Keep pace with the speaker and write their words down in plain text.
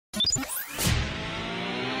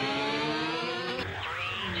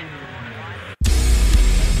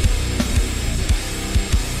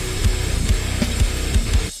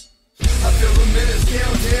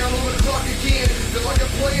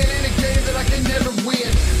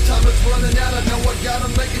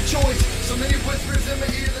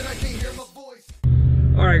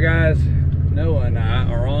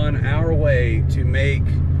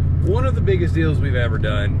biggest deals we've ever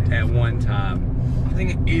done at one time. I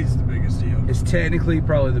think it is the biggest deal. It's technically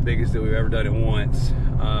probably the biggest deal we've ever done at once.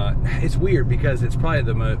 It's weird because it's probably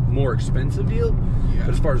the more expensive deal, Yeah.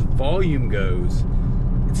 but as far as volume goes,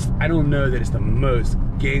 I don't know that it's the most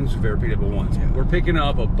games we've ever picked up at once. Yeah. We're picking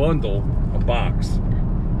up a bundle, a box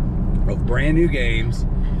of brand new games,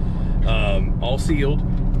 all sealed,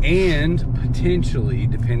 and potentially,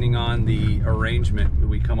 depending on the arrangement that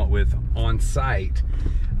we come up with on site,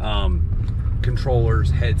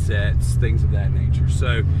 controllers, headsets, things of that nature.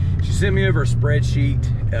 So she sent me over a spreadsheet.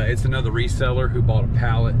 It's another reseller who bought a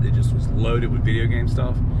pallet that just was loaded with video game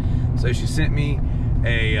stuff. So she sent me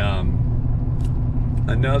a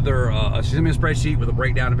she sent me a spreadsheet with a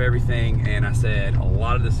breakdown of everything, and I said a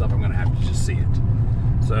lot of this stuff I'm gonna have to just see it.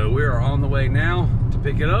 So we are on the way now to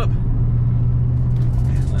pick it up,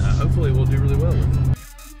 and hopefully we'll do really well with it.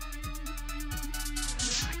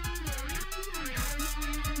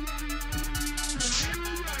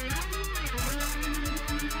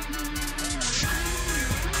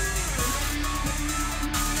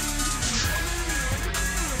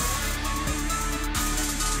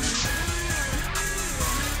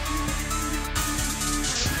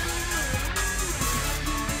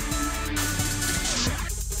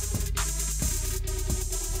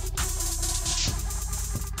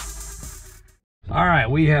 All right,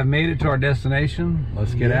 we have made it to our destination.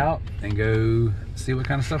 Let's get out and go see what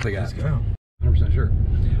kind of stuff they got. Let's go. 100% sure.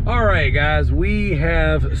 All right, guys, we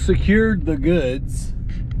have secured the goods.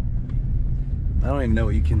 I don't even know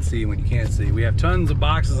what you can see when you can't see. We have tons of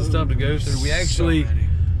boxes of stuff to go through. We actually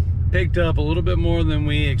picked up a little bit more than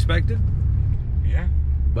we expected. Yeah.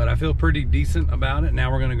 But I feel pretty decent about it.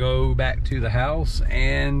 Now we're gonna go back to the house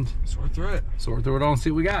and Sort through it. Sort through it all and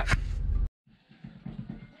see what we got.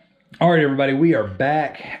 All right, everybody, we are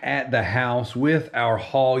back at the house with our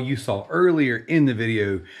haul. You saw earlier in the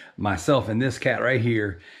video, myself and this cat right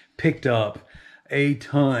here picked up a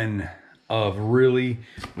ton of really,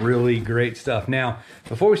 really great stuff. Now,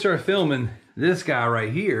 before we started filming, this guy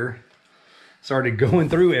right here started going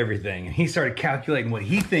through everything, and he started calculating what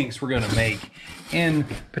he thinks we're gonna make in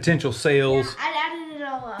potential sales. Yeah, I added it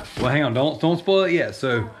all up. Well, hang on, don't spoil it yet.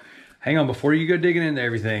 So, hang on, before you go digging into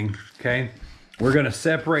everything, okay? We're gonna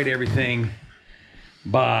separate everything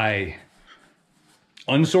by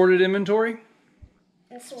unsorted inventory,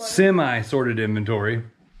 semi-sorted inventory,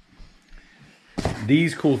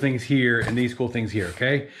 these cool things here, and these cool things here,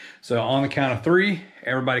 okay? So on the count of 3,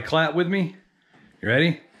 everybody clap with me. You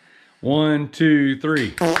ready? 1, 2,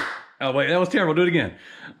 3. Oh wait, that was terrible, do it again.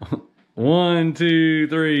 1, 2,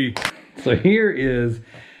 3. So here is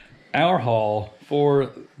our haul for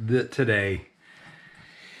today.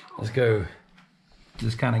 Let's go.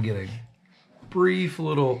 Just kind of get a brief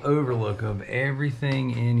little overlook of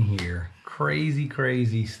everything in here. Crazy,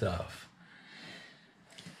 crazy stuff.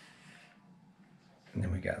 And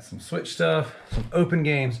then we got some Switch stuff, some open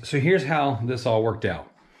games. So here's how this all worked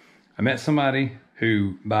out. I met somebody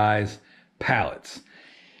who buys pallets,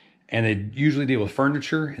 and they usually deal with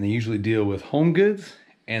furniture, and they usually deal with home goods,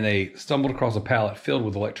 and they stumbled across a pallet filled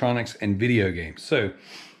with electronics and video games. So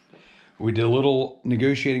we did a little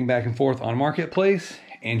negotiating back and forth on Marketplace,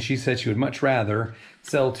 and she said she would much rather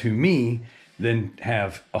sell to me than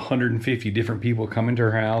have 150 different people come into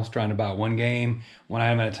her house trying to buy one game, one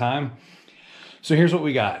item at a time. So here's what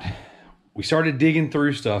we got. We started digging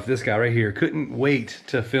through stuff. This guy right here couldn't wait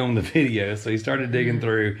to film the video, so he started digging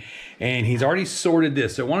through, and he's already sorted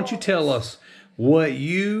this. So why don't you tell us what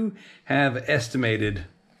you have estimated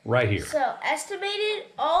right here. So, estimated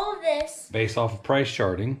all of this. Based off of price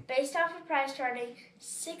charting. Based off of price charting,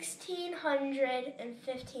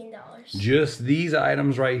 $1,615. Just these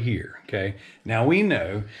items right here, okay? Now we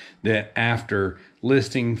know that after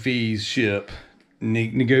listing fees, ship,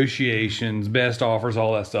 negotiations, best offers,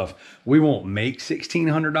 all that stuff, we won't make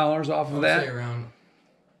 $1,600 off of that. Say around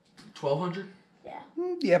 1,200.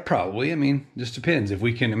 Yeah, probably. I mean, just depends. If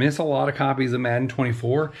we can, I mean, it's a lot of copies of Madden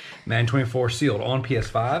 24. Madden 24 sealed on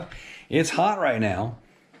PS5. It's hot right now.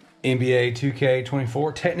 NBA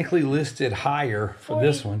 2K24 technically listed higher for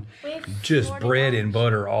this one. Just bread and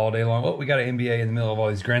butter all day long. Oh, we got an NBA in the middle of all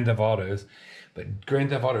these Grand Theft Autos. But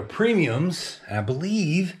Grand Theft Auto Premiums, and I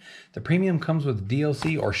believe the premium comes with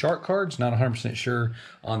DLC or shark cards. Not 100% sure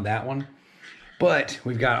on that one. But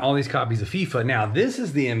we've got all these copies of FIFA. Now, this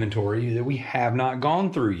is the inventory that we have not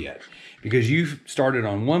gone through yet, because you've started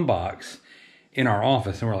on one box in our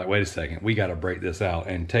office, and we're like, wait a second, we got to break this out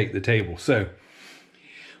and take the table. So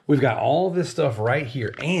we've got all this stuff right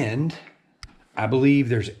here, and I believe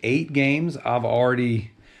there's 8 games. 4 I've already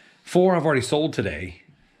sold today,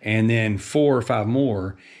 and then 4 or 5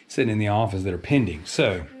 more sitting in the office that are pending.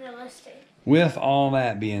 So with all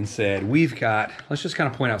that being said, we've got, let's just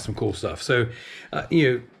kind of point out some cool stuff. So,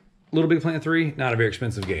 Little Big Planet 3, not a very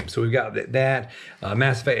expensive game. So we've got that,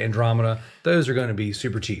 Mass Effect Andromeda. Those are going to be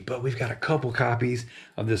super cheap. But we've got a couple copies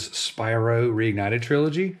of this Spyro Reignited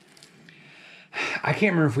trilogy. I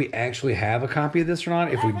can't remember if we actually have a copy of this or not.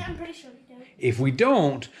 I'm pretty sure we do. If we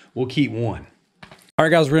don't, we'll keep one. All right,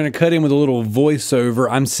 guys, we're going to cut in with a little voiceover.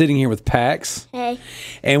 I'm sitting here with Pax. Hey.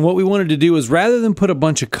 And what we wanted to do is, rather than put a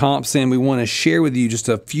bunch of comps in, we want to share with you just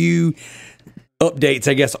a few updates,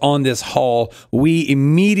 I guess, on this haul. We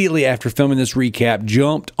immediately after filming this recap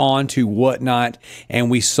jumped onto Whatnot and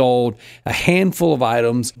we sold a handful of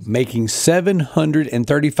items, making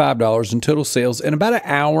 $735 in total sales in about an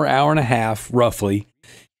hour and a half, roughly.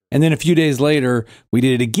 And then a few days later, we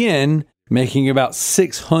did it again, making about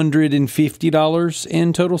 $650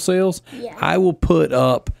 in total sales. Yeah. I will put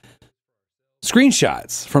up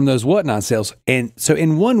screenshots from those Whatnot sales. And so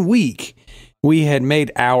in 1 week, we had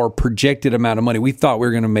made our projected amount of money. We thought we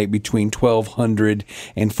were going to make between $1,200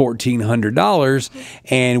 and $1,400,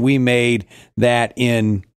 and we made that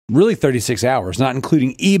in really 36 hours, not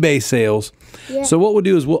including eBay sales. Yeah. So what we'll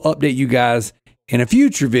do is we'll update you guys in a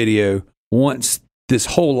future video once this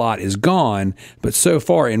whole lot is gone. But so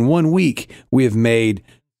far in 1 week, we have made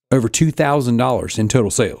over $2,000 in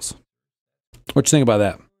total sales. What you think about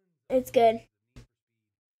that? It's good.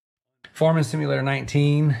 Farming Simulator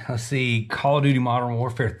 19. Let's see, Call of Duty Modern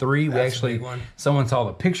Warfare 3. That's a big one. Someone saw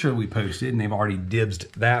the picture we posted, and they've already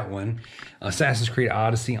dibsed that one. Assassin's Creed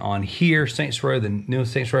Odyssey on here. Saints Row, the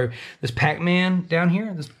newest Saints Row. This Pac-Man down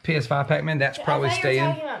here, this PS5 Pac-Man, that's probably staying.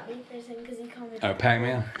 I thought you were talking about me for a second because you called me. Oh,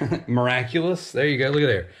 Pac-Man. Miraculous. There you go. Look at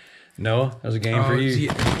there. Noah, there's a game for you.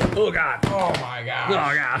 Oh, God. Oh my gosh.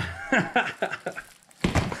 Oh, God.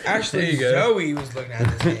 Actually, There you go. Zoe was looking at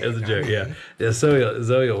this game. It was a joke, yeah. Yeah,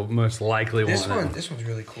 Zoe will most likely want that. This one's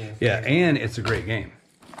really cool. Yeah, and it's a great game.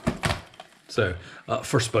 So,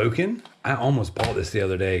 for Spoken, I almost bought this the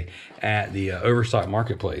other day at the Overstock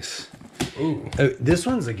Marketplace. Ooh. This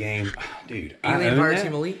one's a game, dude. Alien Fire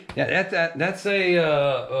Team Elite? Yeah, that's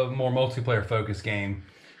a more multiplayer focused game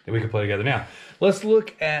that we can play together. Now, let's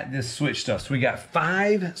look at this Switch stuff. So we got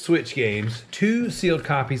 5 Switch games, 2 sealed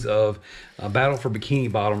copies of Battle for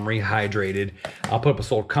Bikini Bottom Rehydrated. I'll put up a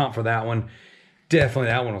sold comp for that one. Definitely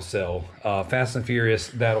that one will sell. Fast and Furious,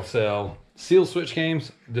 that'll sell. Sealed Switch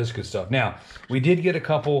games, this good stuff. Now, we did get a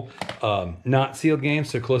couple not sealed games.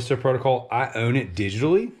 So Callisto Protocol, I own it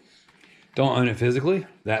digitally. Don't own it physically.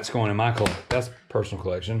 That's going in my collection. That's personal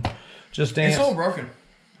collection. Just Dance. It's all broken.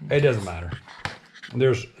 It doesn't matter.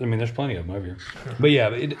 There's plenty of them over here. But yeah,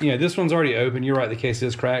 this one's already open. You're right, the case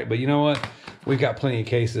is cracked. But you know what? We've got plenty of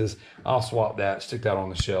cases. I'll swap that, stick that on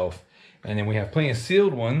the shelf. And then we have plenty of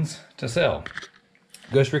sealed ones to sell.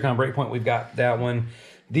 Ghost Recon Breakpoint, we've got that one.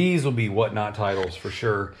 These will be Whatnot titles for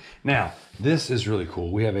sure. Now, this is really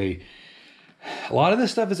cool. We have a lot of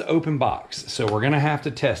this stuff is open box. So we're going to have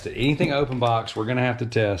to test it. Anything open box, we're going to have to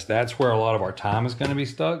test. That's where a lot of our time is going to be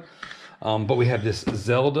stuck. But we have this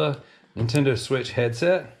Zelda Nintendo Switch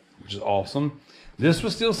headset, which is awesome. This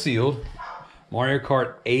was still sealed. Mario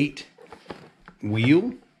Kart 8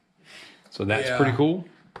 wheel. So that's pretty cool.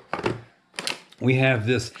 We have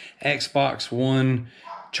this Xbox One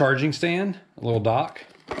charging stand, a little dock.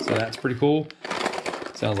 So that's pretty cool.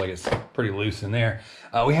 Sounds like it's pretty loose in there.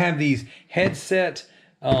 We have these headset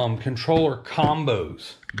controller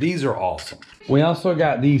combos. These are awesome. We also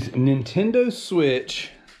got these Nintendo Switch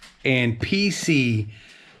and PC.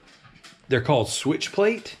 They're called Switch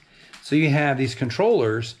Plate. So you have these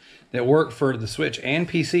controllers that work for the Switch and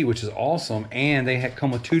PC, which is awesome. And they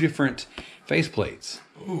come with 2 different face plates.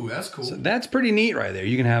 Ooh, that's cool. So that's pretty neat right there.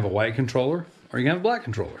 You can have a white controller or you can have a black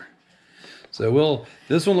controller. So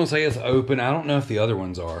this one looks like it's open. I don't know if the other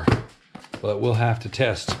ones are, but we'll have to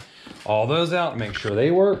test all those out and make sure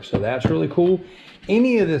they work. So that's really cool.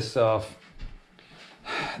 Any of this stuff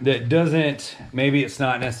that doesn't, maybe it's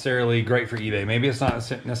not necessarily great for eBay, maybe it's not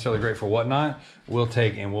necessarily great for Whatnot, we'll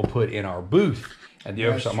take and we'll put in our booth at the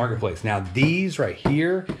Overstock Marketplace. Now these right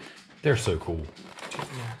here, they're so cool.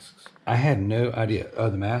 Masks. I had no idea. Oh,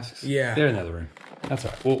 the masks? Yeah. They're in the other room. That's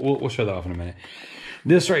all right. We'll show that off in a minute.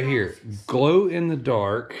 This right here, glow in the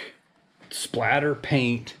dark, splatter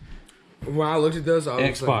paint, When I looked at those, I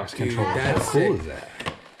was Xbox like, dude, controller. that's How cool sick. is that?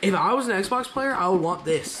 If I was an Xbox player, I would want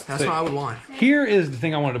this. That's So- what I would want. Here is the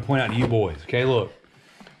thing I wanted to point out to you boys. Okay, look.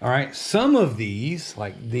 All right, some of these,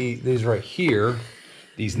 like these right here,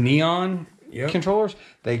 these neon controllers,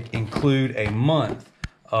 they include a month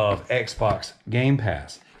of Xbox Game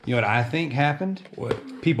Pass. You know what I think happened?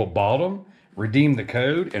 What? People bought them, redeemed the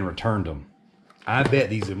code, and returned them. I bet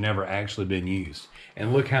these have never actually been used.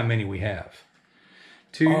 And look how many we have.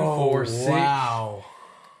 2, 4, 6, Wow.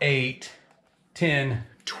 8, 10,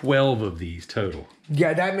 12 of these total.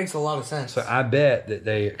 Yeah, that makes a lot of sense. So I bet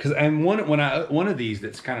that one of these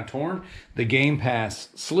that's kind of torn, the Game Pass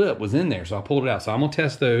slip was in there, so I pulled it out. So I'm gonna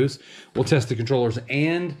test those. We'll test the controllers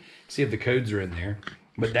and see if the codes are in there.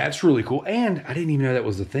 But that's really cool, and I didn't even know that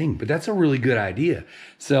was a thing. But that's a really good idea.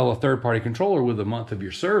 Sell a third-party controller with a month of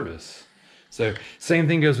your service. So same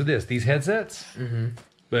thing goes with this. These headsets,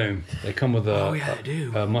 boom, they come with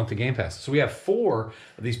a month of Game Pass. So we have 4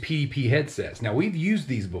 of these PDP headsets. Now we've used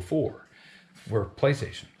these before. We're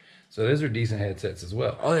PlayStation, so those are decent headsets as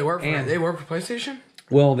well. Oh, they work for PlayStation?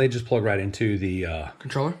 Well, they just plug right into the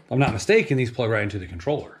Controller? I'm not mistaken, these plug right into the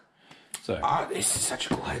controller. So This is such a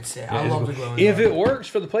cool headset. yeah, I love the glowing. if it works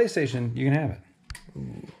for the PlayStation, you can have it.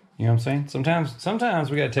 You know what I'm saying?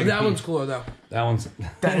 Sometimes we gotta take That one's cooler though. That one's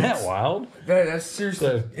isn't that wild? That's seriously.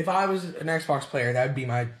 So- if I was an Xbox player, that would be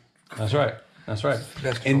my. That's right. That's right.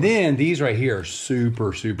 That's And then these right here are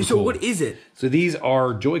super So cool. what is it? So these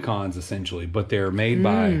are Joy-Cons essentially, but they're made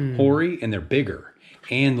by Hori and they're bigger.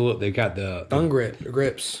 And look, they've got the Thumb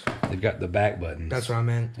grips. they've got the back buttons. That's what I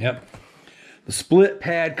meant. Yep. The split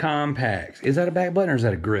pad compacts. Is that a back button or is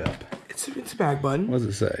that a grip? It's a back button. What does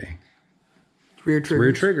it say? Rear trigger.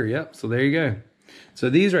 Rear trigger, yep. So there you go. So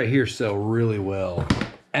these right here sell really well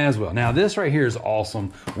as well. Now this right here is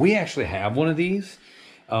awesome. We actually have one of these.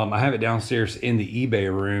 I have it downstairs in the eBay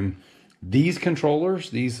room. These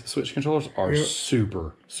controllers, these Switch controllers are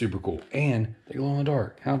super cool. And they glow in the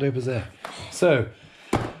dark. How dope is that? So,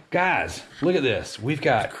 guys, look at this. We've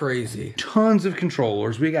got Crazy. tons of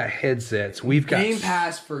controllers. We got headsets. We've got Game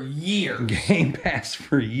Pass for years. Game Pass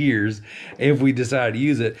for years if we decide to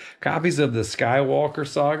use it. Copies of the Skywalker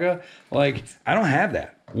saga. Like, I don't have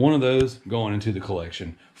that. One of those going into the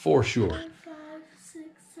collection for sure. 5, 6,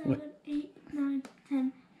 7, 8, 9,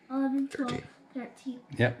 10, 11, 12, 13.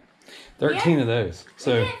 Yep. 13 of those.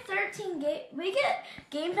 So We get 13 we get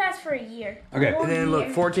Game Pass for a year. Okay. A whole And then look,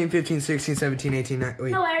 year. 14, 15, 16, 17, 18, 19.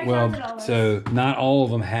 Wait. No, I already counted all well, those. so not all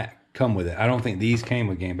of them come with it. I don't think these came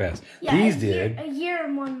with Game Pass. Yeah, These a did. Year, a year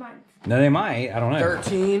and 1 month. No, they might. I don't know.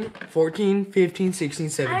 13, 14, 15, 16,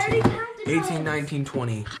 17, already counted 18, those. 19,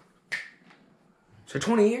 20. So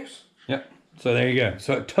 20 years? Yep. So there you go.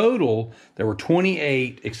 So total, there were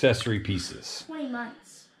 28 accessory pieces. 20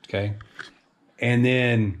 months. Okay. And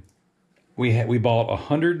then we bought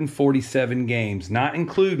 147 games, not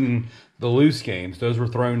including the loose games. Those were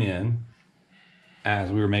thrown in as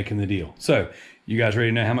we were making the deal. So you guys ready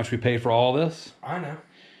to know how much we paid for all this? I know.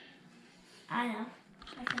 I know.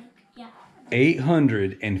 I think. Yeah.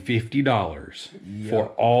 $850 for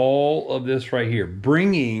all of this right here,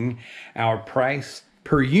 bringing our price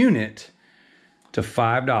per unit to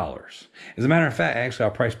 $5. As a matter of fact, actually,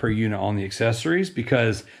 our price per unit on the accessories,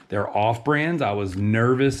 because they're off brands, I was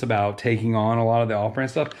nervous about taking on a lot of the off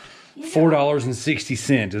brand stuff.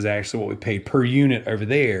 $4.60 is actually what we paid per unit over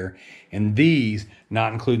there. And these,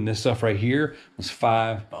 not including this stuff right here, was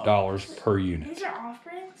 $5 per unit. These are off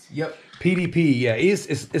brands? Yep. PDP, yeah, it's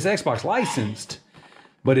Xbox licensed,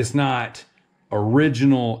 but it's not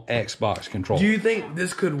original Xbox controller. Do you think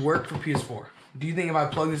this could work for PS4? Do you think if I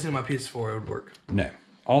plug this into my PS4, it would work? No.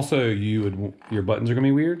 Also, your buttons are gonna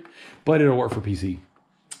be weird, but it'll work for PC.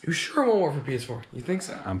 You sure it won't work for PS4? You think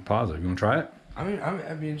so? I'm positive. You wanna try it? I mean,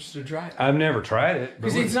 I'd be interested to try it. I've never tried it.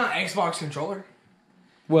 Because it's not Xbox controller.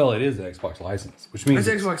 Well, it is the Xbox license, which means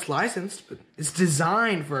It's Xbox licensed, but it's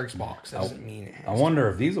designed for Xbox. That doesn't mean it has I wonder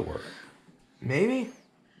if these will work. Maybe.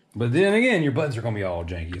 But then again, your buttons are gonna be all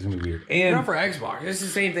janky. It's gonna be weird. And Not for Xbox. It's the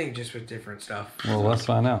same thing, just with different stuff. well, let's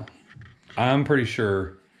find out. I'm pretty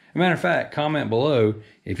sure. As a matter of fact, comment below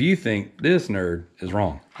if you think this nerd is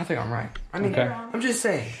wrong. I think I'm right. I mean, Okay. I'm just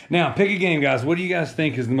saying. Now, pick a game, guys. What do you guys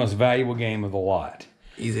think is the most valuable game of the lot?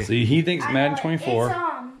 Easy. See, he thinks I Madden know it. 24. It's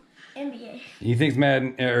NBA. He thinks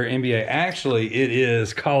Madden or NBA. Actually, it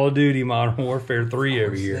is Call of Duty Modern Warfare 3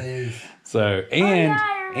 over here. So, and yeah,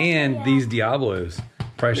 I remember, yeah. these Diablos.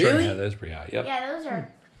 Price Really? right now, those pretty high. Yep. Yeah, those are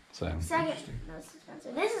So, second most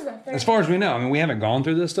expensive. This is the third. as far as we know, I mean, we haven't gone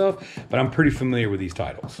through this stuff, but I'm pretty familiar with these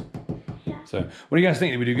titles. Yeah. So, what do you guys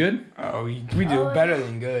think? Did we do good? Oh, we do Oh, better yeah.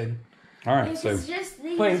 than good. All right. This So, is just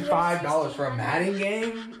these Playing are $5 for a 69. Madden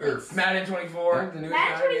game or Madden 24. The newest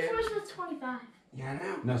Madden game. 24 was 25. Yeah, I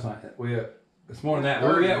know. no, it's not. It's more than that.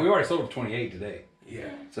 We already sold for 28 today. Yeah.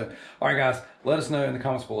 So, all right, guys, let us know in the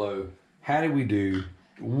comments below. How did we do?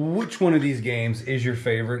 Which one of these games is your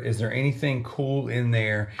favorite? Is there anything cool in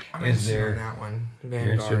there? I'm Is interested in there? that one? You're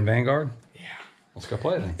interested in Vanguard. Vanguard? Yeah. Let's go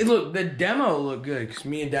play then. Look, the demo looked good because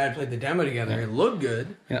me and Dad played the demo together. It looked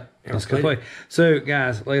good. Yeah, let's go play. So,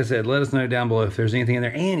 guys, like I said, let us know down below if there's anything in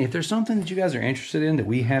there. And if there's something that you guys are interested in that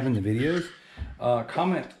we have in the videos,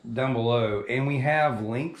 comment down below. And we have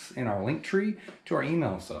links in our link tree to our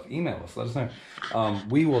email stuff. Email us. Let us know.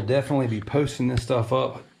 We will definitely be posting this stuff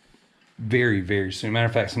up very, very soon. Matter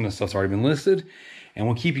of fact, some of this stuff's already been listed. And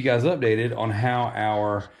we'll keep you guys updated on how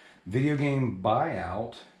our video game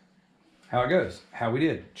buyout, how it goes, how we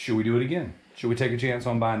did. Should we do it again? Should we take a chance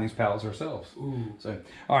on buying these pallets ourselves? Ooh. So,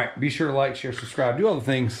 all right, be sure to like, share, subscribe, do all the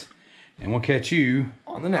things, and we'll catch you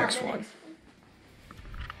On the next one.